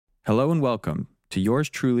Hello and welcome to yours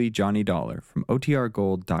truly, Johnny Dollar from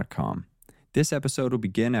OTRGold.com. This episode will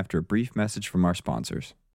begin after a brief message from our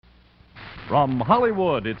sponsors. From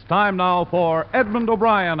Hollywood, it's time now for Edmund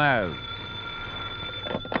O'Brien as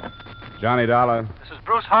Johnny Dollar. This is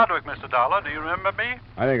Bruce Hardwick, Mr. Dollar. Do you remember me?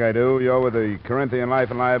 I think I do. You're with the Corinthian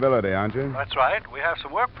Life and Liability, aren't you? That's right. We have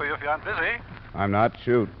some work for you if you aren't busy. I'm not.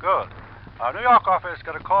 Shoot. Good. Our New York office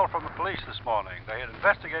got a call from the police this morning. They had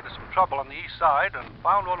investigated some trouble on the east side and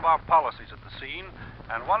found one of our policies at the scene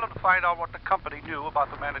and wanted to find out what the company knew about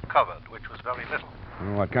the man it covered, which was very little.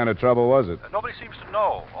 Well, what kind of trouble was it? Nobody seems to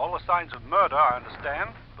know. All the signs of murder, I understand,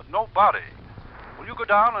 but no body. Will you go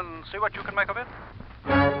down and see what you can make of it?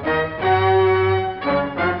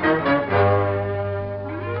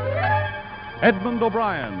 Edmund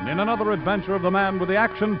O'Brien in another adventure of the man with the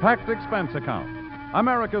action-packed expense account.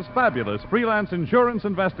 America's fabulous freelance insurance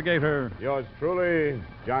investigator. Yours truly,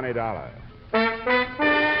 Johnny Dollar.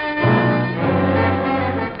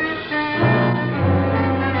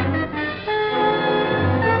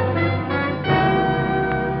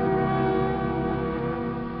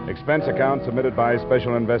 Expense account submitted by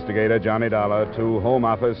Special Investigator Johnny Dollar to Home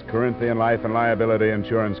Office, Corinthian Life and Liability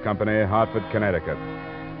Insurance Company, Hartford, Connecticut.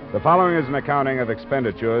 The following is an accounting of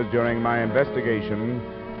expenditures during my investigation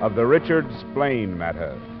of the Richard Splain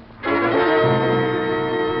matter.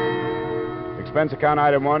 Expense account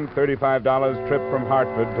item 1, $35 trip from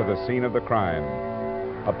Hartford to the scene of the crime.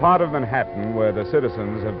 A part of Manhattan where the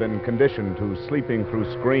citizens have been conditioned to sleeping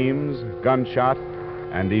through screams, gunshot,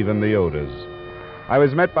 and even the odors. I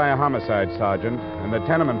was met by a homicide sergeant, and the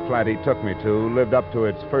tenement flat he took me to lived up to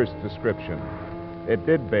its first description. It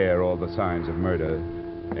did bear all the signs of murder,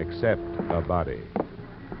 except a body.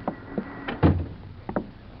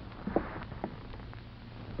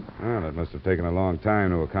 Well, it must have taken a long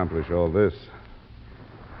time to accomplish all this.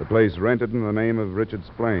 The place rented in the name of Richard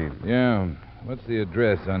Splain. Yeah. What's the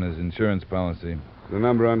address on his insurance policy? The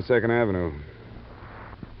number on 2nd Avenue.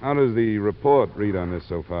 How does the report read on this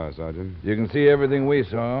so far, Sergeant? You can see everything we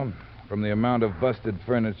saw. From the amount of busted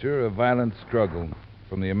furniture, a violent struggle.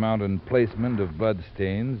 From the amount and placement of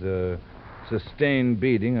bloodstains, a sustained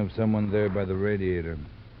beating of someone there by the radiator.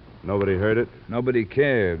 Nobody heard it? Nobody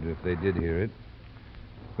cared if they did hear it.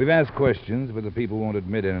 We've asked questions, but the people won't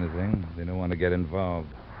admit anything. They don't want to get involved.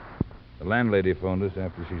 The landlady phoned us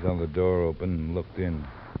after she saw the door open and looked in.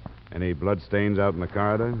 Any bloodstains out in the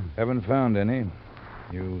corridor? Haven't found any.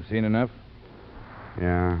 You seen enough?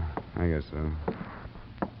 Yeah, I guess so.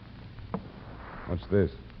 What's this?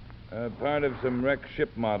 Part of some wrecked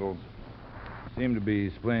ship models. Seem to be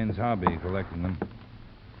Splain's hobby, collecting them.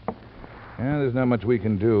 Yeah, there's not much we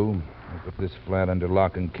can do. We put this flat under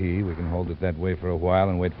lock and key. We can hold it that way for a while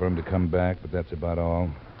and wait for him to come back, but that's about all.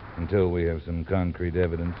 Until we have some concrete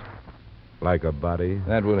evidence. Like a body?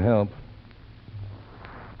 That would help.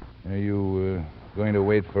 Are you going to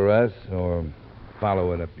wait for us or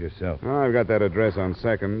follow it up yourself? Oh, I've got that address on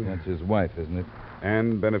 2nd. That's his wife, isn't it?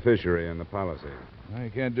 And beneficiary in the policy. Well, you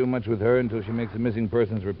can't do much with her until she makes a missing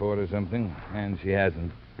persons report or something, and she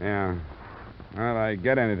hasn't. Yeah. Well, if I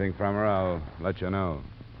get anything from her, I'll let you know.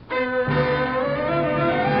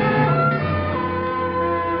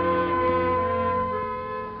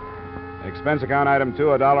 Expense account item 2,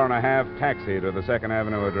 $1.50 taxi to the 2nd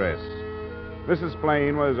Avenue address. Mrs.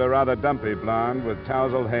 Splain was a rather dumpy blonde with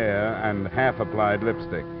tousled hair and half-applied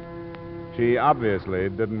lipstick. She obviously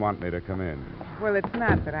didn't want me to come in. Well, it's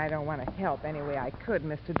not that I don't want to help any way I could,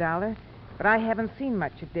 Mr. Dollar, but I haven't seen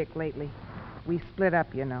much of Dick lately. We split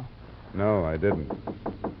up, you know. No, I didn't.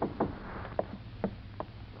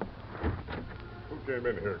 Who came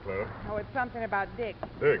in here, Clara? Oh, it's something about Dick.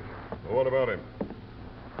 Dick. Well, what about him?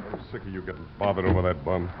 I'm sick of you getting bothered over that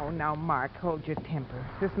bum. Oh, now, Mark, hold your temper.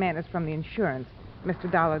 This man is from the insurance.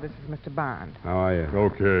 Mr. Dollar, this is Mr. Bond. How are you?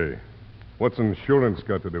 Okay. What's insurance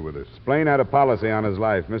got to do with this? Splain had a policy on his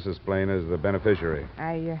life. Mrs. Splain is the beneficiary.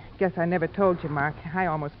 I guess I never told you, Mark. I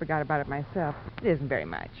almost forgot about it myself. It isn't very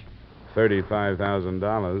much.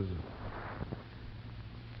 $35,000.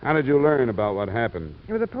 How did you learn about what happened?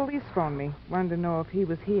 Well, the police phoned me. Wanted to know if he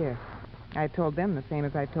was here. I told them the same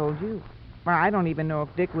as I told you. Well, I don't even know if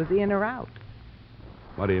Dick was in or out.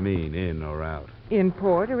 What do you mean, in or out? In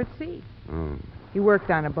port or at sea. Oh. He worked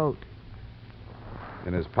on a boat.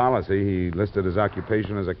 In his policy, he listed his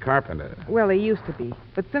occupation as a carpenter. Well, he used to be.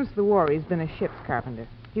 But since the war, he's been a ship's carpenter.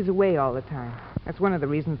 He's away all the time. That's one of the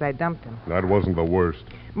reasons I dumped him. That wasn't the worst.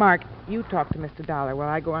 Mark, you talk to Mr. Dollar while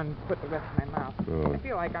I go on and put the rest in my mouth. Oh. I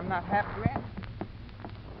feel like I'm not half dressed.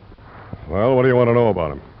 Well, what do you want to know about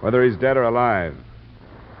him? Whether he's dead or alive.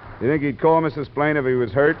 You think he'd call Mrs. Splain if he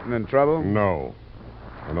was hurt and in trouble? No.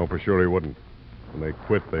 I know for sure he wouldn't. When they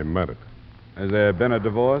quit, they meant it. Has there been a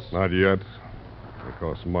divorce? Not yet. It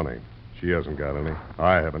costs money. She hasn't got any.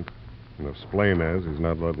 I haven't. And if Splain has, he's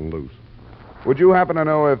not letting loose. Would you happen to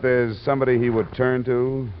know if there's somebody he would turn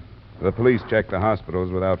to? The police checked the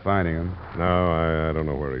hospitals without finding him. No, I don't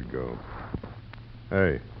know where he'd go.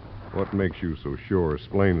 Hey, what makes you so sure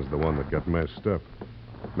Splain's the one that got messed up?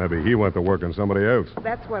 Maybe he went to work on somebody else.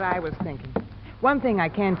 That's what I was thinking. One thing I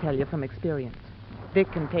can tell you from experience.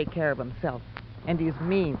 Dick can take care of himself. And he's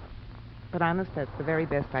mean. But honest, that's the very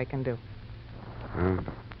best I can do.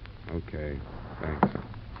 Okay. Thanks.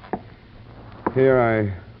 Here,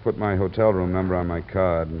 I put my hotel room number on my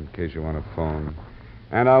card in case you want to phone.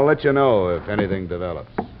 And I'll let you know if anything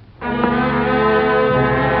develops.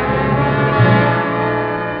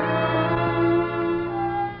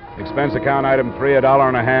 Expense account item 3,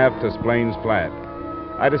 $1.50 to Splain's flat.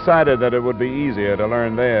 I decided that it would be easier to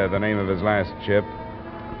learn there the name of his last ship.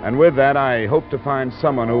 And with that, I hoped to find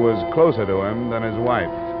someone who was closer to him than his wife.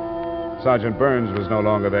 Sergeant Burns was no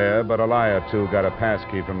longer there, but a lie or two got a pass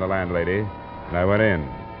key from the landlady, and I went in.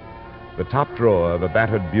 The top drawer of a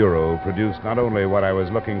battered bureau produced not only what I was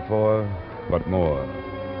looking for, but more.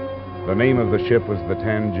 The name of the ship was the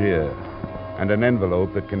Tangier, and an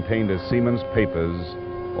envelope that contained a seaman's papers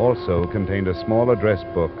also contained a small address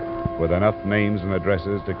book with enough names and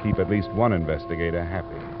addresses to keep at least one investigator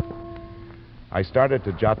happy. I started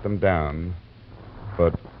to jot them down,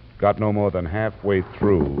 but got no more than halfway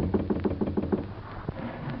through.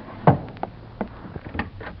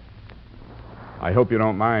 I hope you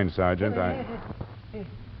don't mind, Sergeant. Hey,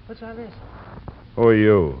 what's all this? Who are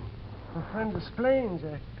you? A friend of Splain's.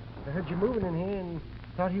 I heard you moving in here and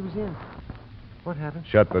thought he was in. What happened?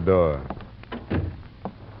 Shut the door.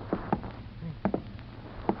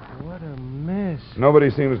 What a mess. Nobody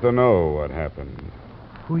seems to know what happened.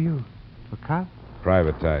 Who are you? A cop?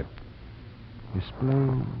 Private type. Is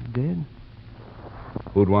Splain dead?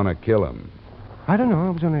 Who'd want to kill him? I don't know. I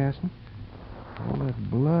was only asking. All that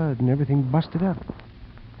blood and everything busted up.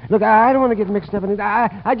 Look, I don't want to get mixed up in it.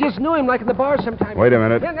 I just knew him like in the bar sometime. Wait a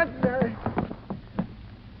minute.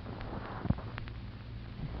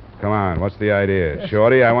 Come on, what's the idea?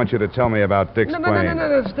 Shorty, I want you to tell me about Dick Splain.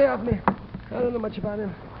 No, stay off me. I don't know much about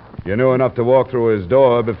him. You knew enough to walk through his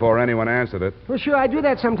door before anyone answered it. Well, sure, I do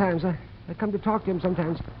that sometimes. I come to talk to him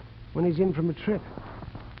sometimes when he's in from a trip.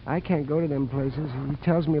 I can't go to them places. He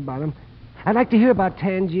tells me about them. I'd like to hear about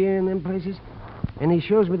Tangier and them places. And he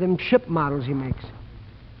shows me them ship models he makes.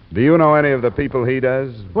 Do you know any of the people he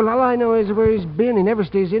does? Well, all I know is where he's been. He never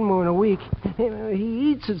stays in more than a week.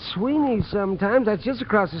 He eats at Sweeney's sometimes. That's just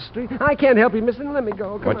across the street. I can't help you, mister. Let me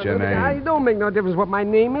go. Come What's on, your name? It don't make no difference what my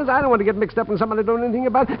name is. I don't want to get mixed up in something I don't know anything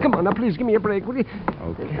about. Come on, now, please give me a break, will you?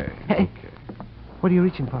 Okay. Hey, what are you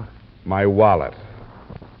reaching for? My wallet.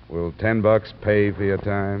 Will $10 pay for your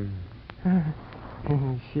time?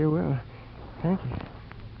 Sure will. Thank you.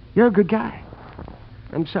 You're a good guy.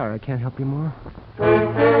 I'm sorry I can't help you more.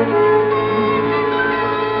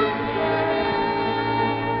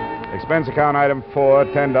 Expense account item 4,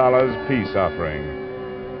 $10, peace offering.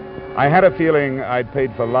 I had a feeling I'd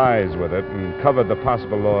paid for lies with it and covered the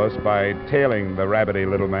possible loss by tailing the rabbity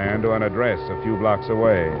little man to an address a few blocks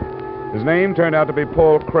away. His name turned out to be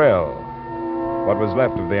Paul Krell. What was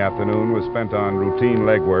left of the afternoon was spent on routine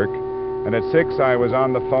legwork, and at 6 I was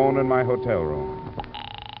on the phone in my hotel room.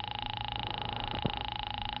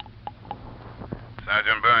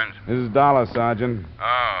 Sergeant Burns. This is Dollar, Sergeant.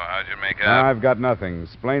 Oh, how'd you make out? I've got nothing.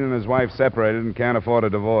 Splain and his wife separated and can't afford a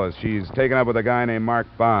divorce. She's taken up with a guy named Mark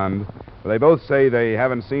Bond. But they both say they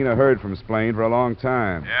haven't seen or heard from Splain for a long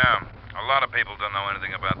time. Yeah, a lot of people don't know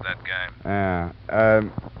anything about that guy.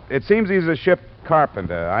 It seems he's a ship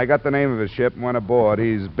carpenter. I got the name of his ship and went aboard.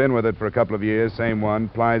 He's been with it for a couple of years, same one,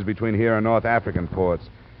 plies between here and North African ports.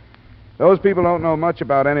 Those people don't know much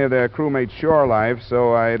about any of their crewmates' shore life,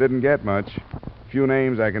 so I didn't get much. Few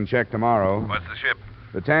names I can check tomorrow. What's the ship?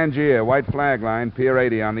 The Tangier, white flag line, Pier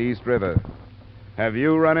 80 on the East River. Have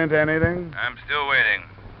you run into anything? I'm still waiting.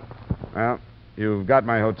 Well, you've got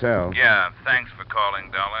my hotel. Yeah, thanks for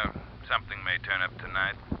calling, Dollar. Something may turn up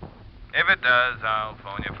tonight. If it does, I'll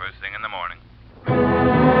phone you first thing in the morning.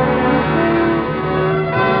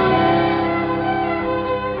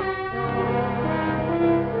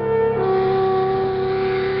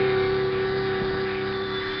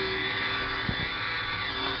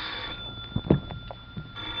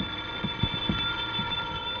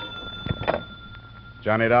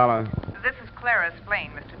 Johnny Dollar. This is Clara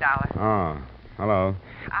Splain, Mr. Dollar. Oh, hello.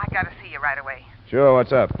 I gotta see you right away. Sure,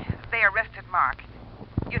 what's up? They arrested Mark.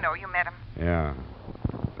 You know, you met him. Yeah.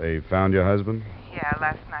 They found your husband? Yeah,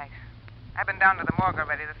 last night. I've been down to the morgue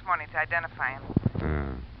already this morning to identify him.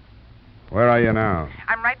 Where are you now?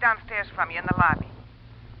 I'm right downstairs from you in the lobby.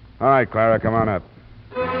 All right, Clara, come on up.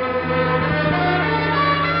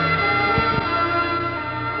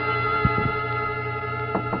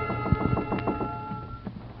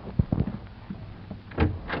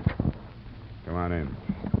 Come on in.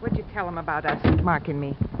 What'd you tell him about us, Mark and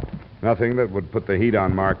me? Nothing that would put the heat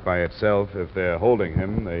on Mark by itself. If they're holding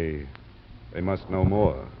him, they must know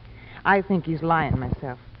more. I think he's lying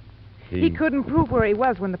myself. He couldn't prove where he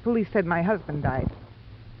was when the police said my husband died.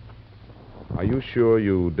 Are you sure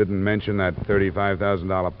you didn't mention that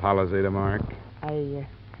 $35,000 policy to Mark? I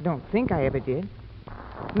don't think I ever did.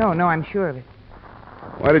 No, I'm sure of it.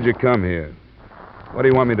 Why did you come here? What do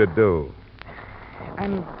you want me to do?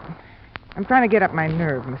 I'm trying to get up my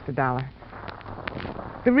nerve, Mr. Dollar.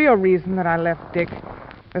 The real reason that I left Dick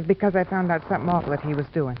was because I found out something awful that he was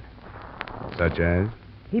doing. Such as?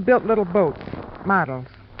 He built little boats, models,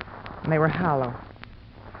 and they were hollow.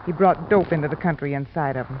 He brought dope into the country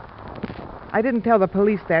inside of them. I didn't tell the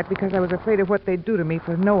police that because I was afraid of what they'd do to me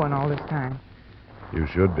for knowing all this time. You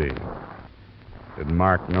should be. Did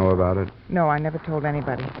Mark know about it? No, I never told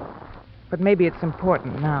anybody. But maybe it's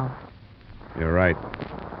important now. You're right.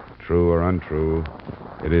 True or untrue,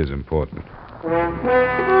 it is important.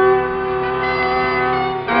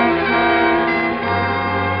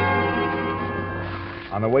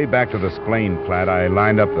 On the way back to the Splain flat, I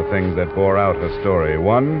lined up the things that bore out her story.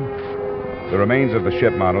 1, the remains of the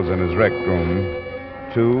ship models in his wrecked room.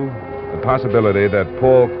 2, the possibility that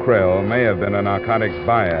Paul Krell may have been a narcotics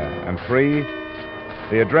buyer. And 3,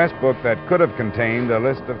 the address book that could have contained a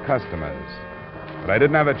list of customers. But I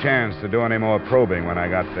didn't have a chance to do any more probing when I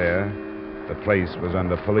got there. The place was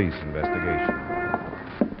under police investigation.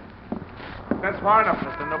 That's far enough,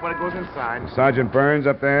 mister. Nobody goes inside. Sergeant Burns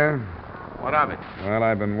up there? What of it? Well,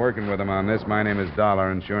 I've been working with him on this. My name is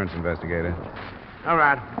Dollar, insurance investigator. All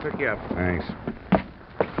right, I'll pick you up. Thanks.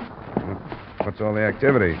 What's all the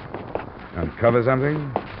activity? Uncover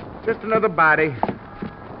something? Just another body.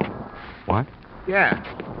 What? Yeah.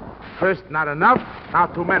 First, not enough. Now,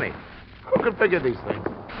 too many. Who can figure these things?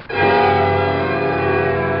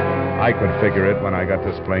 I could figure it when I got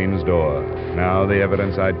to Splain's door. Now, the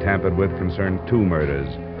evidence I'd tampered with concerned 2 murders.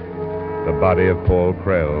 The body of Paul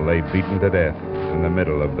Krell lay beaten to death in the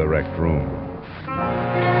middle of the wrecked room.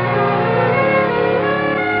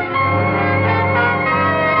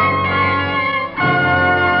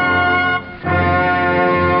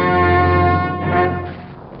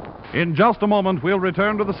 In just a moment, we'll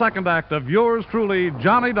return to the second act of yours truly,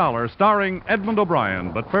 Johnny Dollar, starring Edmund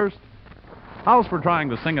O'Brien. But first, how's for trying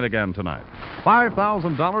to sing it again tonight?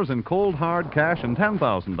 $5,000 in cold, hard cash and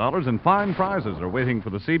 $10,000 in fine prizes are waiting for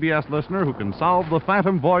the CBS listener who can solve the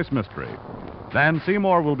Phantom Voice mystery. Dan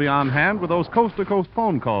Seymour will be on hand with those coast-to-coast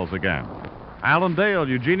phone calls again. Alan Dale,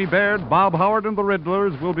 Eugenie Baird, Bob Howard, and the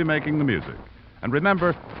Riddlers will be making the music. And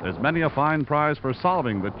remember, there's many a fine prize for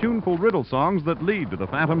solving the tuneful riddle songs that lead to the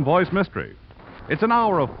Phantom Voice mystery. It's an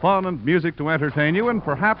hour of fun and music to entertain you and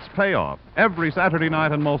perhaps pay off every Saturday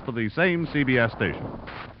night on most of these same CBS stations.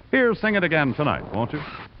 Here, sing it again tonight, won't you?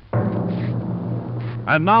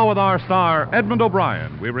 And now with our star, Edmund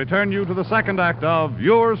O'Brien, we return you to the second act of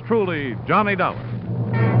yours truly, Johnny Dollar.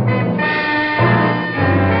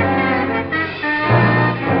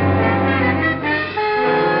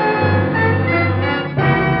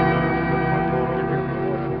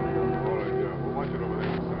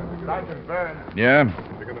 Sergeant Burns. Yeah?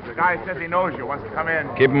 The guy says he knows you. Wants to come in.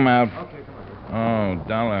 Keep him out. Oh,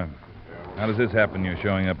 Dollar. How does this happen, you're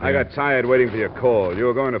showing up here? I got tired waiting for your call. You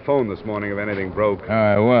were going to phone this morning if anything broke. Oh,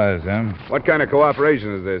 I was, huh? What kind of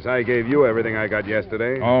cooperation is this? I gave you everything I got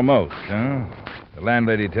yesterday. Almost, huh? The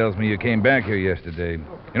landlady tells me you came back here yesterday.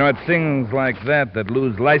 You know, it's things like that that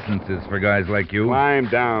lose licenses for guys like you. Climb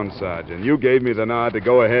down, Sergeant. You gave me the nod to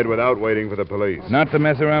go ahead without waiting for the police. Not to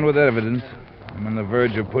mess around with evidence. I'm on the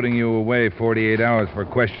verge of putting you away 48 hours for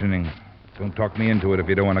questioning. Don't talk me into it if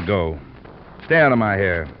you don't want to go. Stay out of my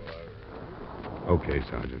hair. Okay,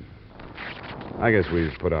 Sergeant. I guess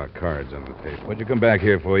we've put our cards on the table. What'd you come back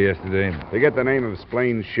here for yesterday? To get the name of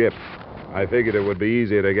Splain's ship. I figured it would be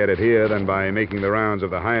easier to get it here than by making the rounds of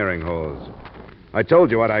the hiring halls. I told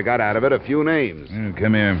you what I got out of it, a few names.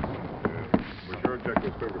 Come here.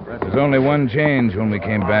 There's only one change when we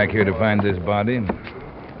came back here to find this body.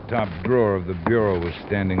 The top drawer of the bureau was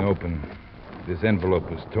standing open. This envelope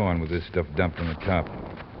was torn with this stuff dumped on the top.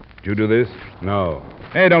 Did you do this? No.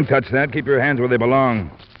 Hey, don't touch that. Keep your hands where they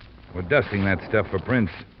belong. We're dusting that stuff for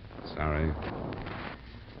prints. Sorry.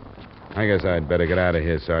 I guess I'd better get out of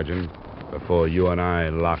here, Sergeant, before you and I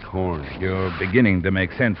lock horns. You're beginning to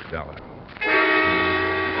make sense, Dollar.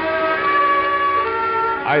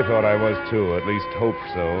 I thought I was, too, at least hoped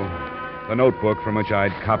so. The notebook from which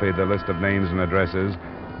I'd copied the list of names and addresses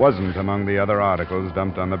wasn't among the other articles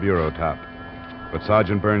dumped on the bureau top. But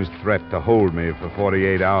Sergeant Burns' threat to hold me for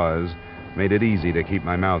 48 hours made it easy to keep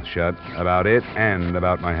my mouth shut about it and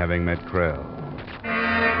about my having met Krell.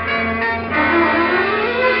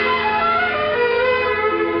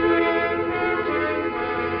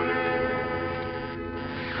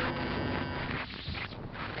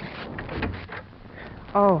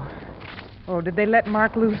 Oh, did they let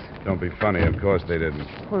Mark loose? Don't be funny. Of course they didn't.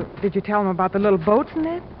 Well, did you tell him about the little boats and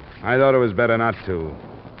that? I thought it was better not to.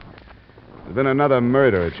 There's been another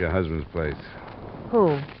murder at your husband's place.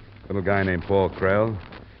 Who? Little guy named Paul Krell.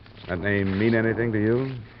 That name mean anything to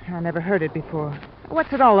you? I never heard it before.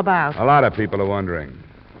 What's it all about? A lot of people are wondering.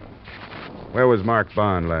 Where was Mark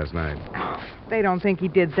Bond last night? They don't think he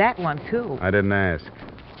did that one, too. I didn't ask.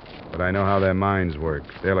 But I know how their minds work.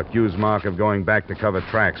 They'll accuse Mark of going back to cover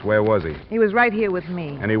tracks. Where was he? He was right here with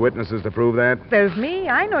me. Any witnesses to prove that? There's me.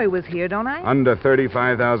 I know he was here, don't I? Under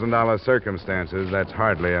 $35,000 circumstances, that's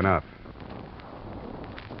hardly enough.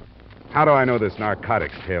 How do I know this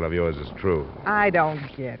narcotics tale of yours is true? I don't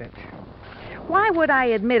get it. Why would I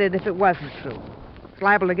admit it if it wasn't true? It's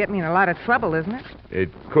liable to get me in a lot of trouble, isn't it? It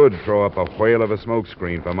could throw up a whale of a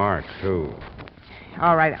smokescreen for Mark, too.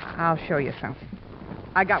 All right, I'll show you something.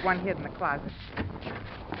 I got one hid in the closet.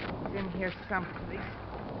 It's in here someplace.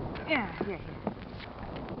 Yeah, here.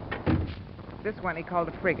 This one he called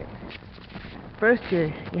a frigate. First,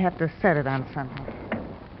 you have to set it on something.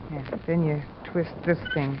 Yeah, then you twist this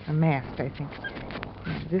thing, a mast, I think.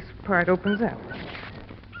 Yeah, this part opens up.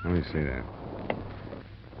 Let me see that.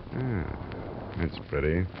 Ah, that's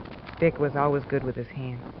pretty. Dick was always good with his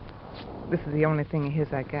hands. This is the only thing of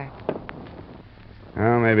his I got.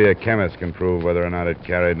 Well, maybe a chemist can prove whether or not it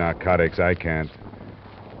carried narcotics. I can't.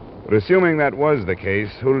 But assuming that was the case,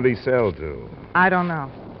 who did he sell to? I don't know.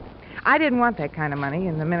 I didn't want that kind of money,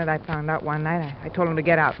 and the minute I found out one night, I told him to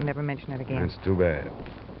get out and never mention it again. That's too bad.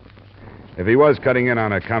 If he was cutting in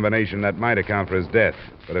on a combination, that might account for his death.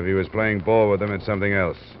 But if he was playing ball with them, it's something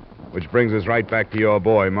else. Which brings us right back to your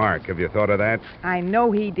boy, Mark. Have you thought of that? I know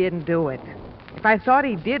he didn't do it. If I thought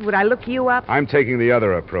he did, would I look you up? I'm taking the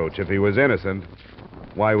other approach. If he was innocent,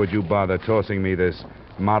 why would you bother tossing me this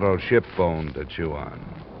model ship bone to chew on?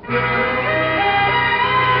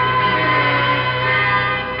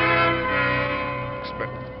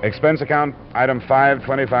 Expense account, item 5,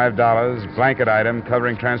 $25, blanket item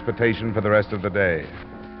covering transportation for the rest of the day.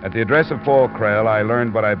 At the address of Paul Krell, I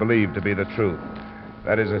learned what I believed to be the truth.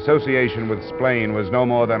 That his association with Splain was no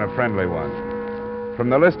more than a friendly one. From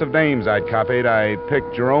the list of names I'd copied, I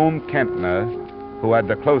picked Jerome Kentner, who had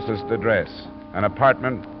the closest address. An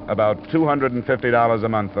apartment about $250 a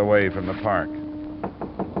month away from the park.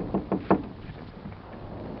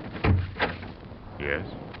 Yes?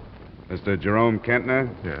 Mr. Jerome Kentner?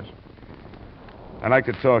 Yes. I'd like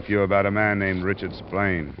to talk to you about a man named Richard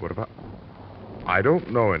Splain. What about... I don't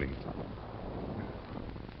know any...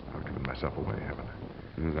 I've given myself away, haven't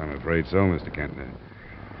I? Yes, I'm afraid so, Mr. Kentner.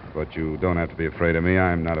 But you don't have to be afraid of me.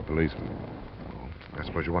 I'm not a policeman. Oh, I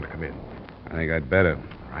suppose you want to come in. I think I'd better.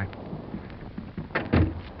 Right.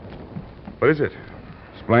 What is it?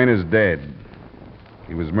 Splain is dead.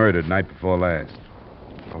 He was murdered night before last.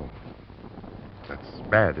 Oh. That's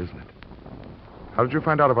bad, isn't it? How did you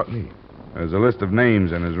find out about me? There's a list of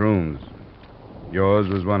names in his rooms. Yours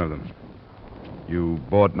was one of them. You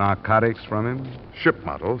bought narcotics from him? Ship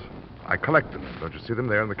models. I collect them. Don't you see them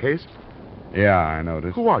there in the case? Yeah, I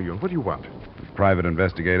noticed. Who are you and what do you want? Private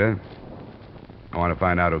investigator. I want to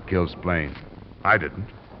find out who killed Splain. I didn't.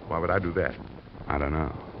 Why would I do that? I don't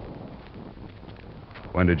know.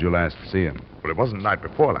 When did you last see him? Well, it wasn't the night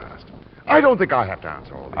before last. I don't think I have to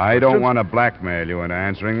answer all these I don't questions. want to blackmail you into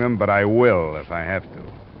answering them, but I will if I have to.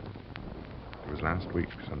 It was last week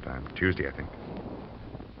sometime. Tuesday, I think.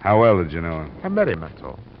 How well did you know him? I met him, that's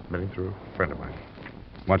all. Met him through a friend of mine.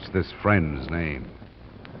 What's this friend's name?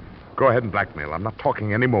 Go ahead and blackmail. I'm not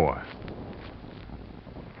talking anymore.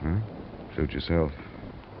 Huh? Suit yourself.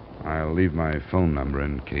 I'll leave my phone number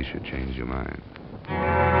in case you change your mind.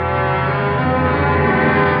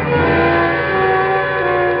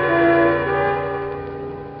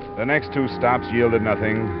 The next two stops yielded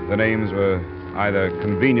nothing. The names were either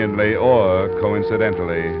conveniently or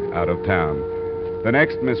coincidentally out of town. The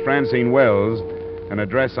next, Miss Francine Wells, an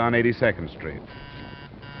address on 82nd Street.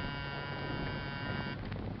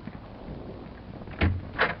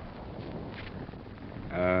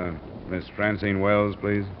 Miss Francine Wells,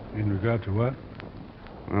 please. In regard to what?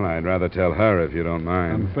 Well, I'd rather tell her if you don't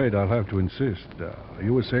mind. I'm afraid I'll have to insist. Are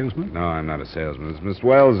you a salesman? No, I'm not a salesman. It's Miss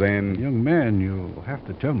Wells in. Young man, you'll have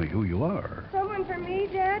to tell me who you are. Someone for me,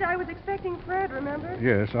 Dad? I was expecting Fred, remember?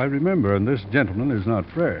 Yes, I remember, and this gentleman is not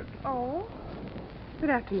Fred. Oh? Good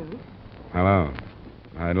afternoon. Hello.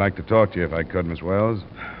 I'd like to talk to you if I could, Miss Wells.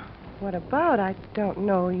 What about? I don't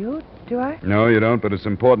know you, do I? No, you don't, but it's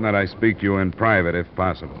important that I speak to you in private if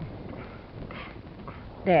possible.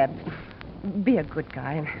 Dad, be a good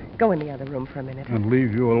guy and go in the other room for a minute. And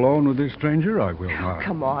leave you alone with this stranger? I will not.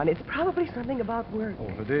 Come on, it's probably something about work. Oh,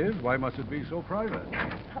 if it is, why must it be so private?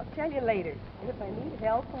 I'll tell you later. And if I need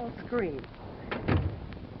help, I'll scream.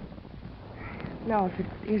 No, if it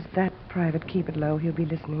is that private, keep it low. He'll be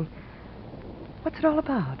listening. What's it all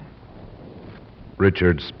about?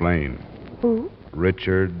 Richard Splain. Who?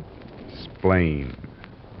 Richard Splain.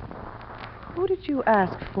 Who did you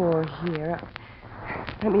ask for here?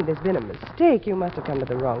 I mean, there's been a mistake. You must have come to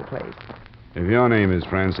the wrong place. If your name is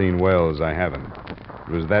Francine Wells, I haven't.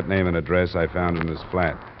 It was that name and address I found in this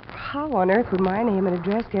flat. How on earth would my name and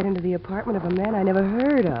address get into the apartment of a man I never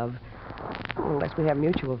heard of? Unless we have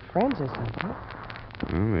mutual friends or something.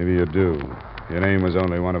 Well, maybe you do. Your name was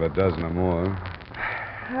only one of a dozen or more.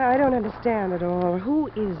 I don't understand at all. Who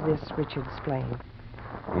is this Richard Splain?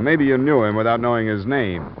 Well, maybe you knew him without knowing his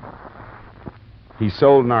name. He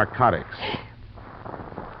sold narcotics.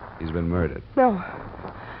 He's been murdered. No.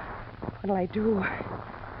 What'll I do?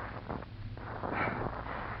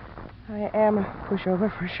 I am a pushover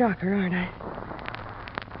for a shocker, aren't I?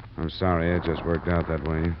 I'm sorry, it just worked out that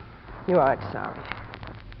way. You aren't sorry.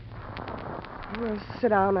 Well, sit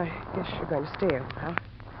down. I guess you're going to stay a while.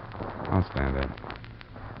 I'll stand up.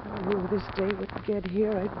 I knew this day would get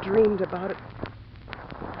here. I dreamed about it.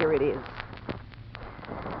 Here it is.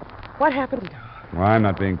 What happened now? Well, I'm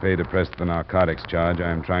not being paid to press the narcotics charge.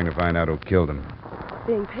 I'm trying to find out who killed him.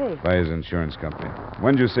 Being paid? By his insurance company.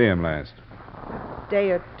 When did you see him last? A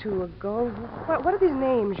day or two ago. What are these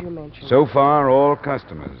names you mentioned? So far, all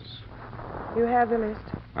customers. You have the list?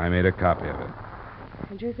 I made a copy of it.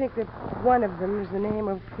 And do you think that one of them is the name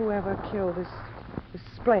of whoever killed this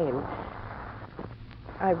Splain?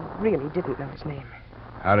 I really didn't know his name.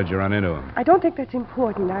 How did you run into him? I don't think that's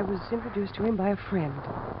important. I was introduced to him by a friend.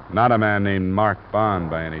 Not a man named Mark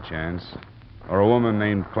Bond, by any chance? Or a woman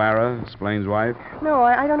named Clara, Splain's wife? No,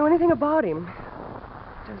 I don't know anything about him.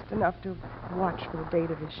 Just enough to watch for the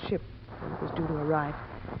date of his ship when it was due to arrive.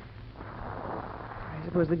 I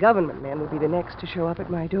suppose the government men would be the next to show up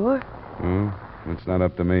at my door. Well, it's not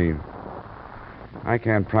up to me. I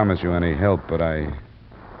can't promise you any help, but I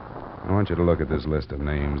want you to look at this list of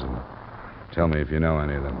names and tell me if you know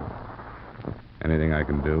any of them. Anything I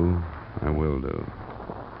can do, I will do.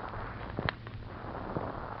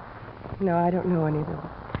 No, I don't know any of them.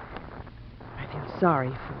 I feel sorry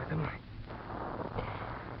for them.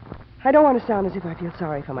 I don't want to sound as if I feel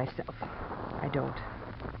sorry for myself. I don't.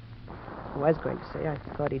 I was going to say I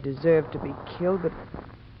thought he deserved to be killed, but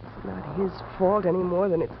it's not his fault any more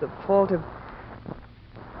than it's the fault of...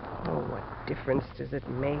 Oh, what difference does it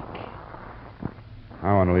make?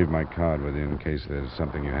 I want to leave my card with you in case there's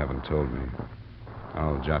something you haven't told me.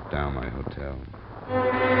 I'll jot down my hotel.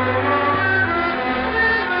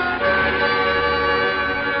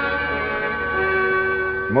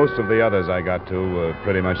 Most of the others I got to were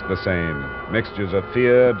pretty much the same. Mixtures of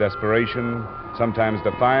fear, desperation, sometimes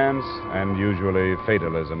defiance, and usually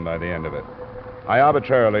fatalism by the end of it. I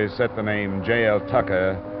arbitrarily set the name J.L.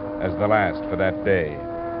 Tucker as the last for that day.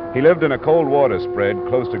 He lived in a cold water spread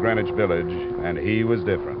close to Greenwich Village, and he was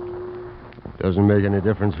different. Doesn't make any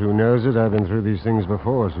difference who knows it. I've been through these things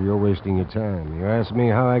before, so you're wasting your time. You ask me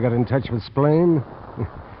how I got in touch with Splain?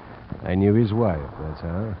 I knew his wife, that's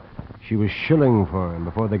how. She was shilling for him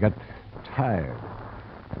before they got tired.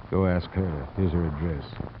 Go ask her. Here's her address.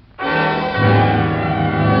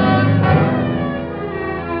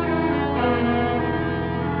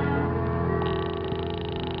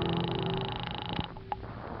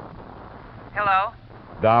 Hello?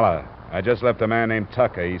 Dollar, I just left a man named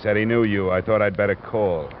Tucker. He said he knew you. I thought I'd better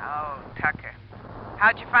call. Oh, Tucker.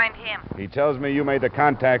 How'd you find him? He tells me you made the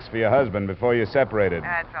contacts for your husband before you separated.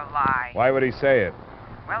 That's a lie. Why would he say it?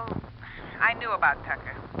 Well, I knew about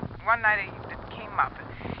Tucker. One night it came up.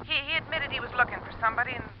 He admitted he was looking for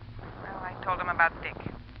somebody, and, well, I told him about Dick.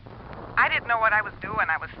 I didn't know what I was doing.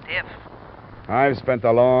 I was stiff. I've spent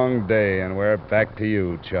a long day, and we're back to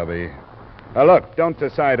you, Chubby. Now, look, don't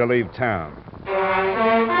decide to leave town.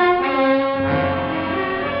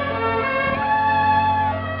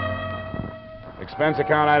 Expense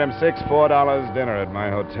account item 6, $4 dinner at my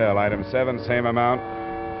hotel. Item 7, same amount,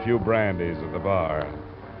 few brandies at the bar.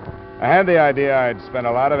 I had the idea I'd spent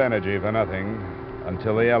a lot of energy for nothing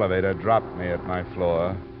until the elevator dropped me at my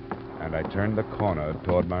floor and I turned the corner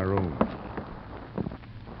toward my room.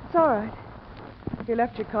 It's all right. You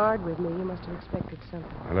left your card with me. You must have expected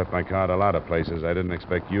something. I left my card a lot of places. I didn't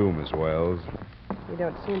expect you, Miss Wells. You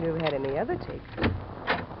don't seem to have had any other takes.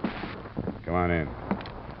 Come on in.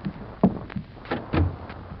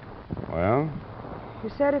 Well? You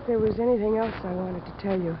said if there was anything else I wanted to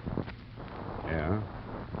tell you. Yeah?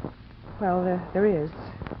 Well, there is.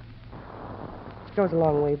 It goes a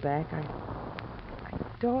long way back. I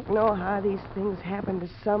don't know how these things happen to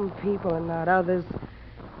some people and not others.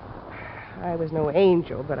 I was no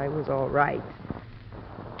angel, but I was all right.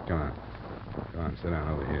 Come on. Come on, sit down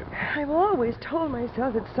over here. I've always told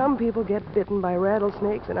myself that some people get bitten by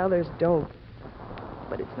rattlesnakes and others don't.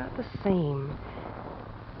 But it's not the same.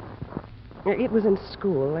 It was in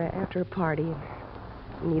school, after a party.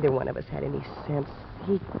 Neither one of us had any sense.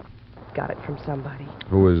 He got it from somebody.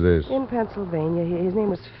 Who was this? In Pennsylvania. His name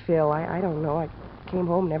was Phil. I don't know. I came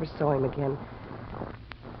home, never saw him again.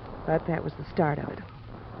 But that was the start of it.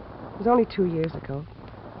 It was only 2 years ago.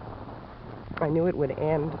 I knew it would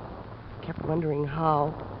end. Kept wondering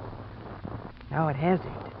how. Now it hasn't.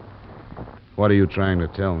 What are you trying to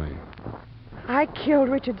tell me? I killed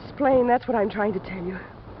Richard Splain. That's what I'm trying to tell you.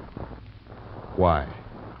 Why?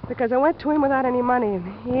 Because I went to him without any money, and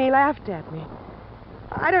he laughed at me.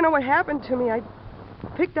 I don't know what happened to me. I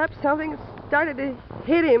picked up something and started to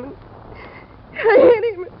hit him.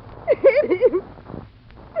 I hit him.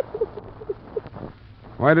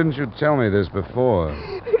 Why didn't you tell me this before?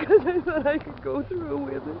 Because I thought I could go through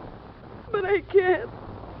with it. But I can't.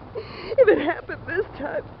 If it happened this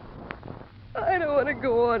time, I don't want to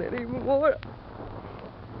go on anymore.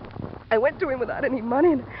 I went to him without any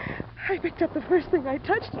money, and I picked up the first thing I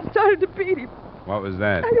touched and started to beat him. What was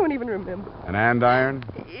that? I don't even remember. An andiron?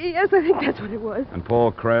 Yes, I think that's what it was. And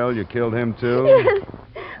Paul Krell, you killed him too? Yes.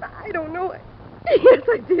 I don't know. Yes,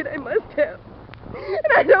 I did. I must have.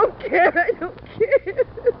 And I don't care. I don't care.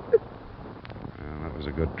 Well, that was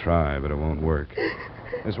a good try, but it won't work.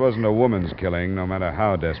 This wasn't a woman's killing, no matter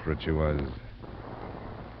how desperate she was.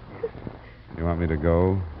 You want me to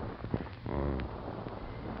go? Or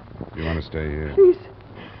do you want to stay here? Please.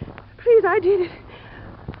 Please, I did it.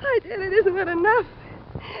 I did it. Isn't that enough?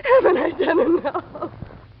 Haven't I done enough?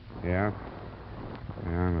 Yeah?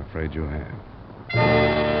 Yeah, I'm afraid you have.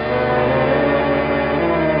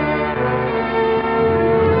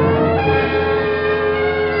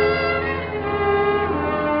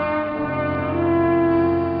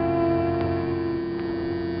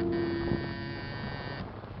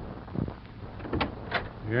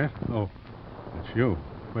 Yes? Oh, it's you.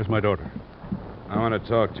 Where's my daughter? I want to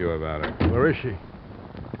talk to you about her. Where is she?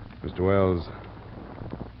 Mr. Wells,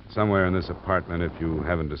 somewhere in this apartment, if you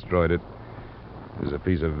haven't destroyed it, is a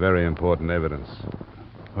piece of very important evidence.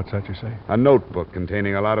 What's that you say? A notebook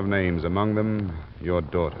containing a lot of names, among them your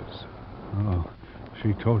daughter's. Oh,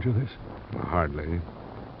 she told you this? Hardly.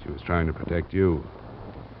 She was trying to protect you.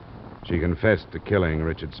 She confessed to killing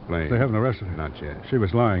Richard Splain. They haven't arrested her. Not yet. She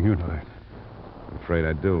was lying, you know that. I'm afraid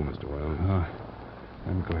I do, Mr. Wells. Oh,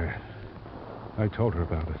 I'm glad. I told her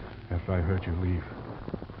about it after I heard you leave.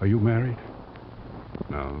 Are you married?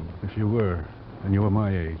 No. If you were, and you were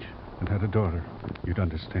my age, and had a daughter, you'd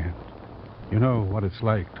understand. You know what it's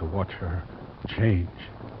like to watch her change.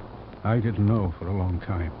 I didn't know for a long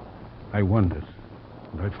time. I wondered,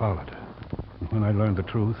 and I followed her. And when I learned the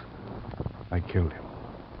truth, I killed him.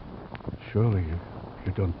 Surely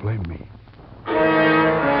you don't blame me.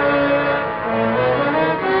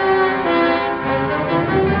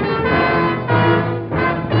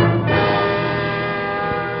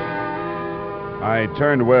 I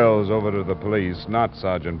turned Wells over to the police, not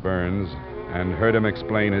Sergeant Burns, and heard him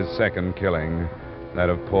explain his second killing, that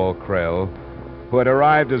of Paul Krell, who had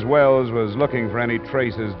arrived as Wells was looking for any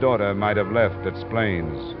trace his daughter might have left at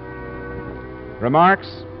Splain's.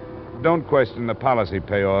 Remarks? Don't question the policy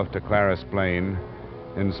payoff to Clara Splain,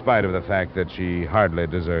 in spite of the fact that she hardly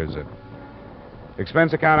deserves it.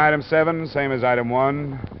 Expense account item 7, same as item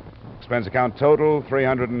 1. Expense account total,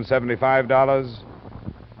 $375.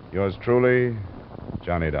 Yours truly,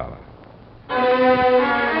 Johnny Dollar.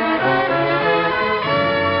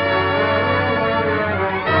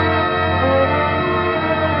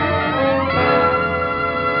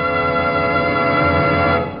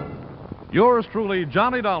 Yours truly,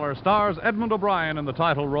 Johnny Dollar, stars Edmund O'Brien in the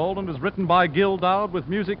title role and is written by Gil Dowd with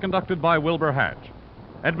music conducted by Wilbur Hatch.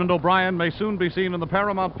 Edmund O'Brien may soon be seen in the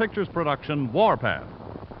Paramount Pictures production Warpath.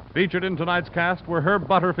 Featured in tonight's cast were Herb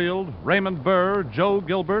Butterfield, Raymond Burr, Joe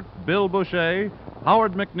Gilbert, Bill Boucher,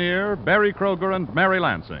 Howard McNear, Barry Kroger, and Mary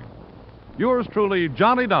Lansing. Yours truly,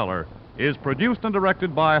 Johnny Dollar, is produced and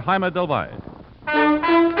directed by Jaime Del Valle.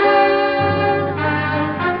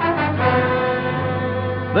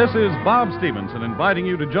 This is Bob Stevenson inviting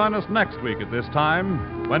you to join us next week at this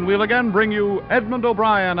time when we'll again bring you Edmund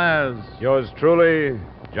O'Brien as Yours truly,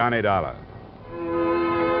 Johnny Dollar.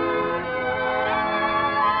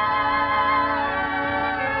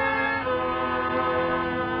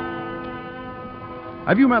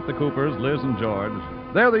 Have you met the Coopers, Liz and George?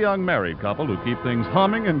 They're the young married couple who keep things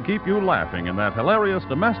humming and keep you laughing in that hilarious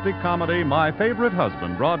domestic comedy, My Favorite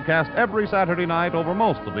Husband, broadcast every Saturday night over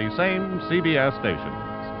most of these same CBS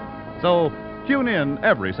stations. So tune in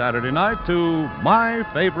every Saturday night to My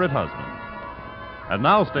Favorite Husband. And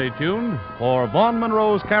now stay tuned for Vaughn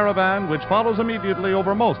Monroe's Caravan, which follows immediately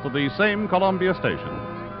over most of these same Columbia stations.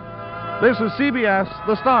 This is CBS,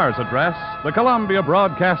 the Star's address, the Columbia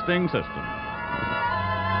Broadcasting System.